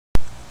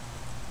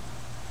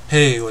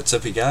Hey, what's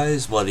up you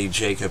guys? Bloody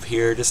Jacob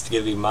here, just to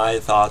give you my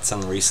thoughts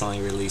on the recently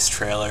released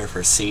trailer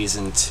for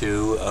Season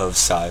 2 of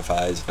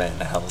Syfy's Van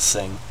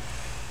Helsing.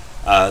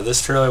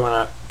 This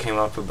trailer came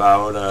up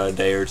about a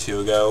day or two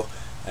ago,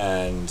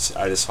 and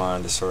I just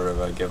wanted to sort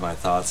of give my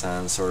thoughts on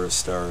and sort of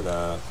start,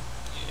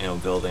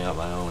 building up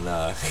my own,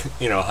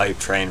 hype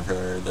train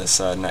for this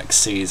next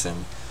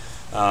season.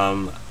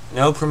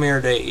 No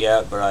premiere date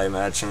yet, but I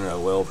imagine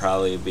it will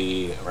probably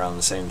be around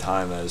the same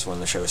time as when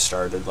the show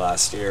started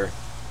last year.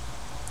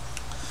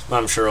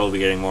 I'm sure we'll be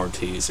getting more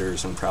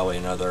teasers and probably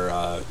another,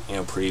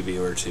 preview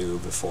or two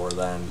before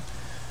then.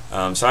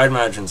 So I'd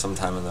imagine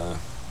sometime in the,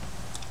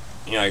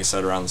 like I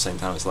said, around the same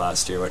time as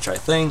last year, which I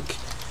think,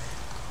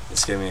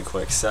 just give me a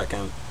quick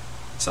second,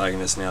 so I can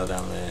just nail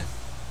down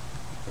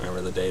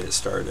remember the date it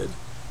started.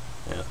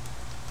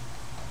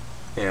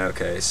 Yeah,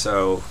 okay,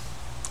 so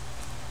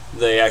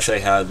they actually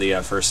had the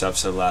first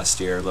episode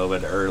last year a little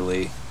bit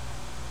early.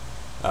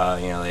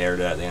 They aired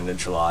it at the end of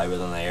July, but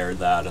then they aired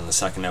that and the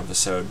second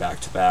episode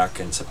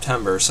back-to-back in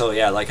September. So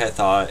yeah, like I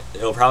thought,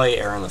 it'll probably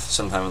air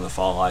sometime in the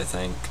fall, I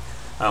think,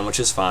 which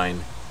is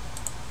fine.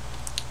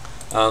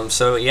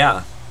 So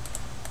yeah,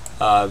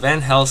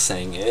 Van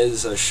Helsing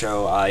is a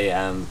show I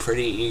am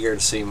pretty eager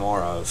to see more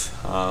of.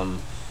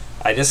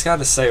 I just got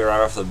to say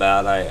right off the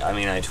bat,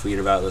 I tweet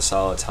about this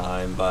all the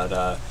time,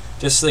 but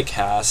just the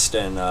cast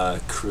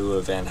and crew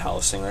of Van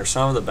Helsing, they're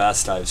some of the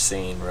best I've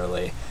seen,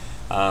 really.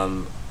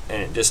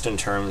 And just in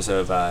terms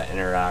of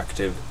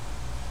interactivity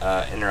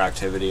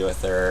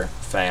with their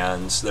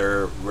fans,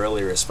 they're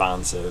really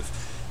responsive,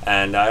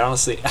 and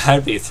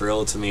I'd be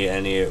thrilled to meet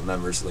any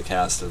members of the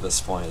cast at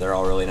this point. They're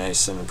all really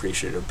nice and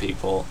appreciative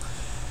people.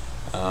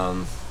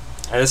 I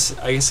just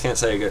can't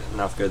say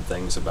enough good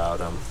things about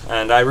them,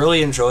 and I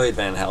really enjoyed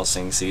Van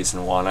Helsing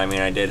Season 1. I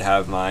mean, I did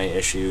have my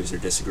issues or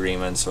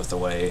disagreements with the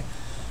way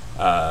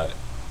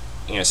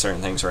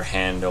certain things were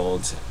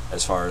handled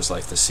as far as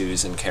like the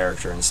Susan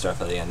character and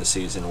stuff at the end of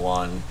Season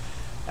 1,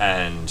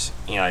 and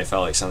I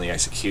felt like some of the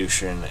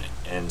execution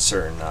and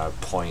certain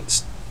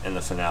points in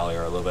the finale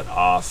are a little bit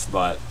off,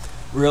 but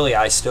really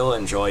I still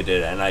enjoyed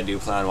it, and I do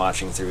plan on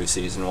watching through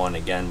Season 1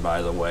 again,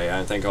 by the way.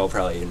 I think I'll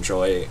probably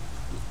enjoy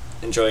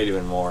it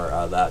even more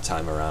that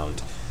time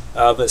around.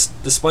 But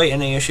despite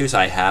any issues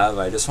I have,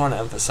 I just want to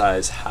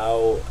emphasize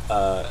how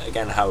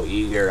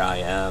eager I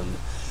am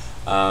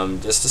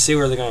just to see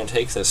where they're going to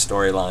take this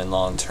storyline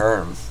long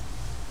term.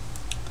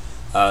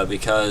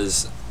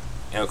 Because,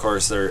 of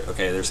course, there's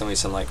going to be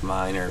some like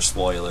minor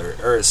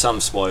some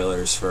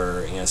spoilers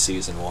for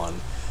Season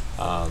 1.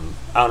 I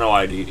don't know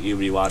why you'd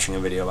be watching a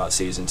video about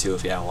Season 2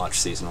 if you haven't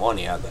watched Season 1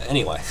 yet, but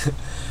anyway.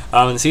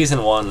 In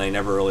Season 1, they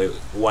never really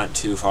went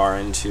too far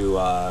into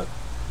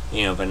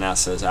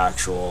Vanessa's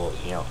actual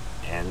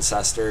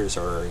ancestors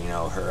or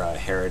her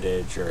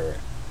heritage, or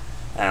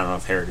I don't know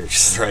if heritage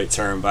is the right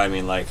term, but I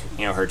mean like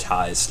her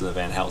ties to the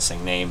Van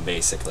Helsing name,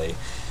 basically.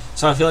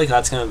 So I feel like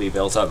that's going to be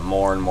built up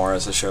more and more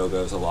as the show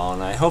goes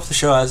along. I hope the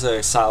show has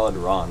a solid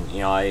run.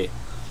 I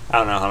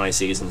don't know how many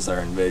seasons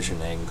they're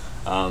envisioning,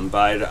 but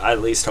I'd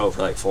at least hope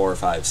for like 4 or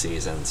 5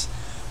 seasons.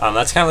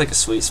 That's kind of like a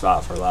sweet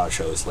spot for a lot of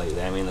shows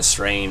lately. I mean, The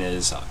Strain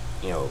is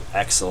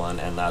excellent,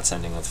 and that's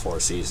ending with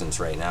 4 seasons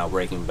right now.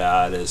 Breaking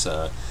Bad is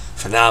a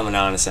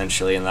phenomenon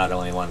essentially, and that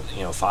only went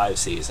 5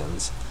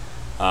 seasons.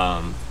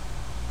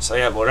 So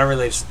yeah, whatever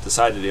they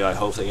decide to do, I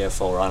hope they get a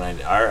full run.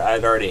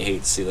 I'd already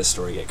hate to see this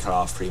story get cut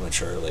off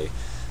prematurely.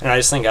 And I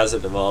just think as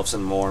it develops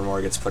and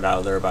more gets put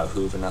out there about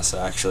who Vanessa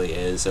actually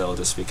is, it'll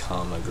just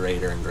become a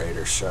greater and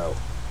greater show.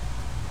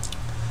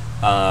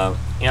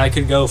 I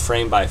could go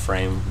frame by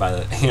frame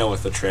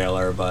with the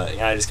trailer, but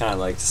I just kind of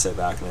like to sit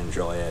back and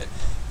enjoy it.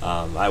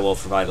 I will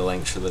provide a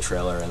link to the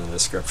trailer in the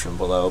description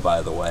below,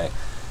 by the way.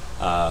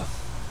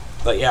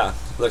 But yeah,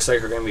 looks like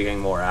we're going to be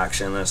getting more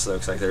action. This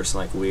looks like there's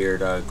some like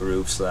weird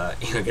groups that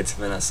get to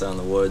Vanessa in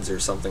the woods or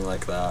something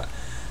like that.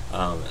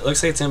 It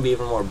looks like it's going to be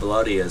even more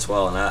bloody as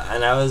well,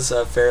 and I was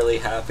fairly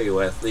happy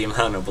with the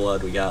amount of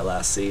blood we got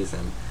last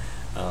season.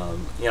 I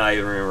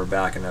even remember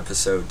back in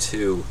episode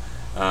 2,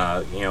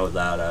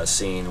 that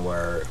scene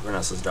where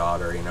Vanessa's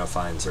daughter,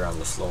 finds her on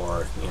the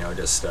floor,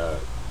 just all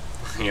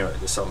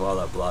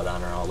that blood on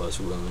her, all those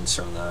wounds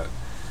from the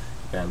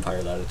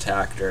vampire that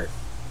attacked her.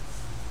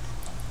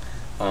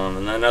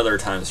 And then other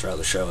times throughout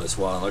the show as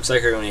well. It looks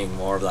like we're going to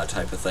more of that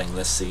type of thing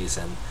this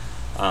season.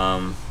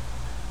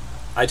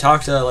 I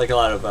talked to like a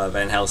lot of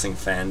Van Helsing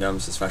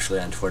fandoms, especially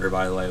on Twitter,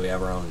 by the way. We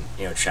have our own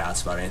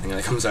chats about anything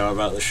that comes out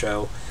about the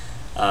show.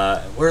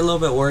 We're a little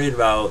bit worried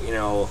about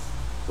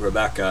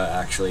Rebecca,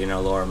 actually,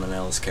 Laura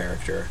Manel's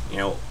character.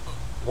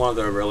 One of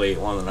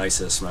the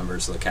nicest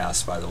members of the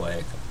cast, by the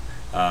way.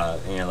 That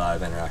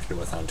I've interacted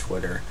with on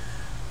Twitter.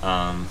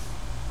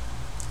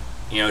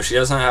 She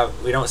doesn't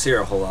have, we don't see her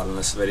a whole lot in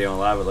this video, and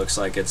a lot of it looks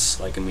like it's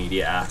like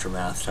immediate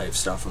aftermath type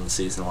stuff from the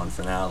Season 1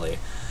 finale.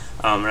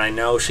 And I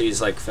know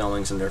she's like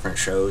filming some different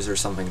shows or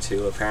something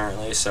too,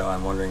 apparently, so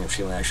I'm wondering if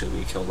she might actually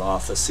be killed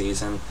off this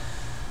season.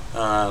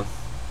 I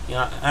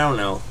don't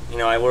know.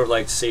 I would have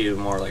liked to see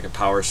more like a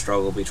power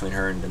struggle between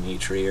her and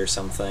Dimitri or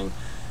something.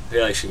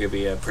 feel like she could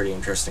be a pretty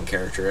interesting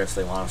character if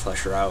they want to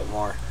flesh her out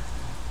more.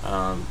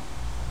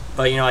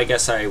 But, you know, I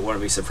guess I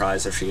wouldn't be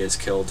surprised if she is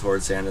killed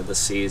towards the end of the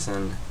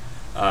season.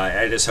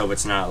 I just hope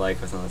it's not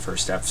like within the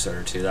first episode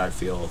or two. That'd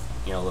feel,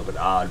 you know, a little bit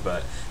odd.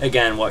 But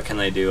again, what can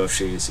they do if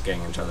she's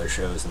getting into other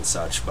shows and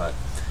such? But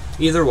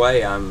either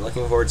way, I'm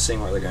looking forward to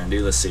seeing what they're going to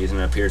do this season.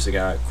 It appears they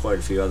got quite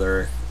a few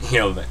other, you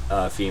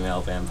know,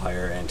 female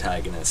vampire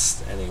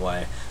antagonists.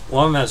 Anyway,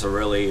 one of them has a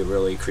really,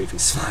 really creepy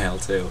smile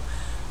too.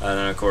 And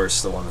then of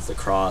course the one with the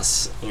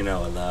cross, you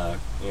know, and the,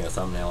 you know,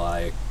 thumbnail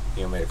I,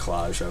 you know, made a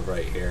collage of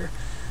right here.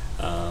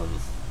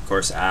 Of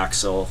course,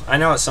 Axel. I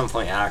know at some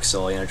point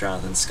Axel, you know,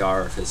 Jonathan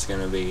Scarf is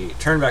going to be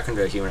turned back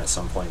into a human at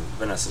some point.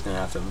 Vanessa's going to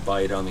have to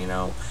bite him, you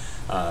know.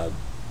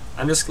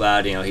 I'm just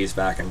glad, you know, he's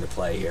back into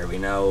play here. We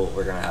know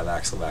we're going to have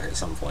Axel back at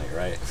some point,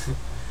 right?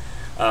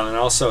 And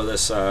also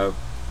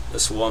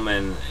this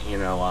woman, you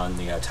know, on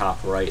the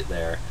top right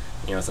there,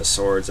 you know, with the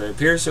swords. It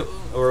appears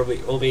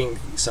we'll be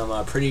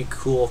some pretty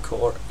cool,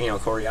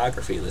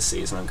 choreography this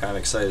season. I'm kind of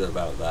excited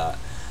about that.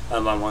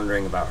 I'm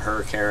wondering about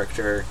her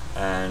character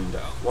and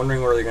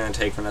wondering where they're going to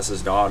take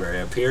Vanessa's daughter.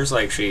 It appears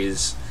like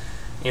she's,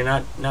 you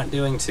know, not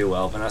doing too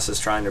well. Vanessa's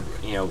trying to,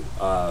 you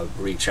know,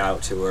 reach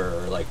out to her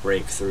or like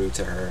break through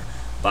to her,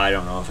 but I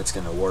don't know if it's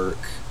going to work.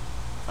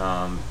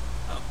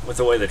 With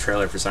the way the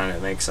trailer presented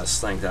it, makes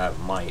us think that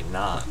might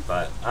not,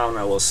 but I don't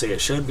know. We'll see.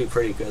 It should be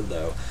pretty good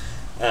though.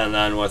 And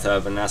then with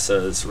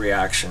Vanessa's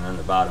reaction in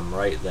the bottom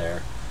right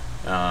there.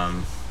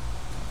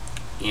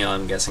 You know,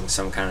 I'm guessing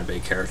some kind of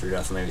big character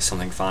death, maybe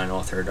something final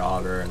with her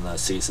daughter in the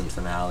season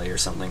finale or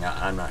something.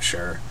 I'm not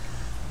sure.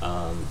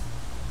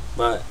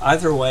 But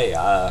either way,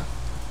 I'm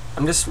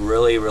just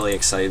really, really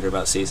excited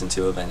about season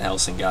 2 of Van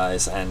Helsing,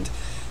 guys. And,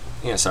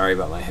 you know, sorry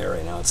about my hair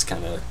right now. It's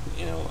kind of,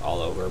 you know,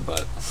 all over,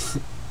 but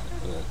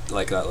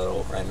like that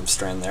little random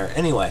strand there.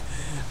 Anyway,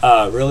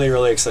 really,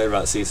 really excited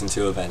about season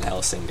 2 of Van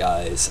Helsing,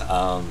 guys.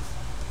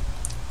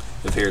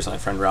 It appears my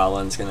friend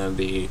Roland's going to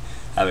be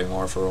having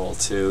more of a role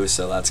too,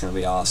 so that's going to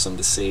be awesome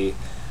to see.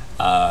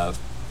 Of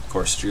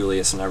course,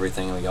 Julius and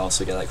everything, and we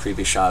also get that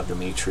creepy shot of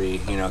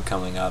Dimitri, you know,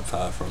 coming up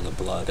from the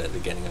blood at the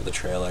beginning of the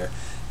trailer.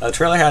 The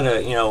trailer had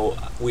a, you know,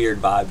 weird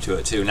vibe to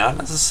it too, not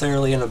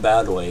necessarily in a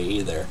bad way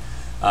either.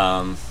 You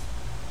know,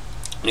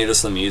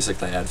 just the music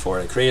they had for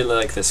it created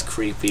like this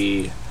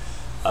creepy,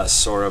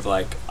 sort of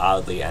like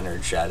oddly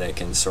energetic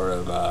and sort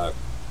of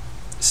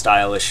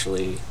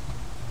stylistically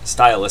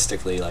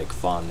like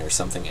fun or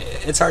something.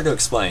 It's hard to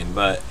explain,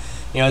 but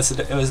you know,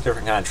 it was a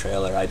different kind of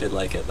trailer. I did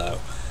like it though.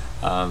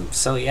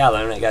 So yeah, let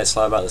me know what you guys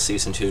thought about the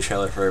season 2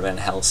 trailer for Van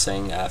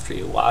Helsing after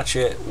you watch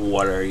it.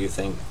 What do you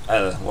think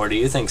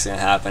is gonna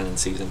happen in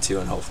season 2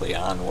 and hopefully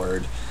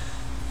onward?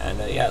 And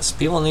yes,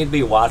 people need to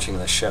be watching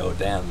the show.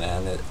 Damn,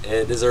 man,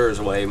 it deserves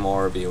way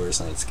more viewers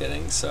than it's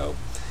getting. So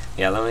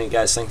yeah, let me know what you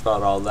guys think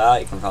about all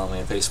that. You can follow me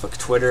on Facebook,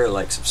 Twitter,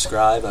 like,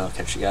 subscribe, and I'll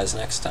catch you guys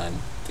next time.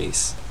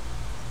 Peace.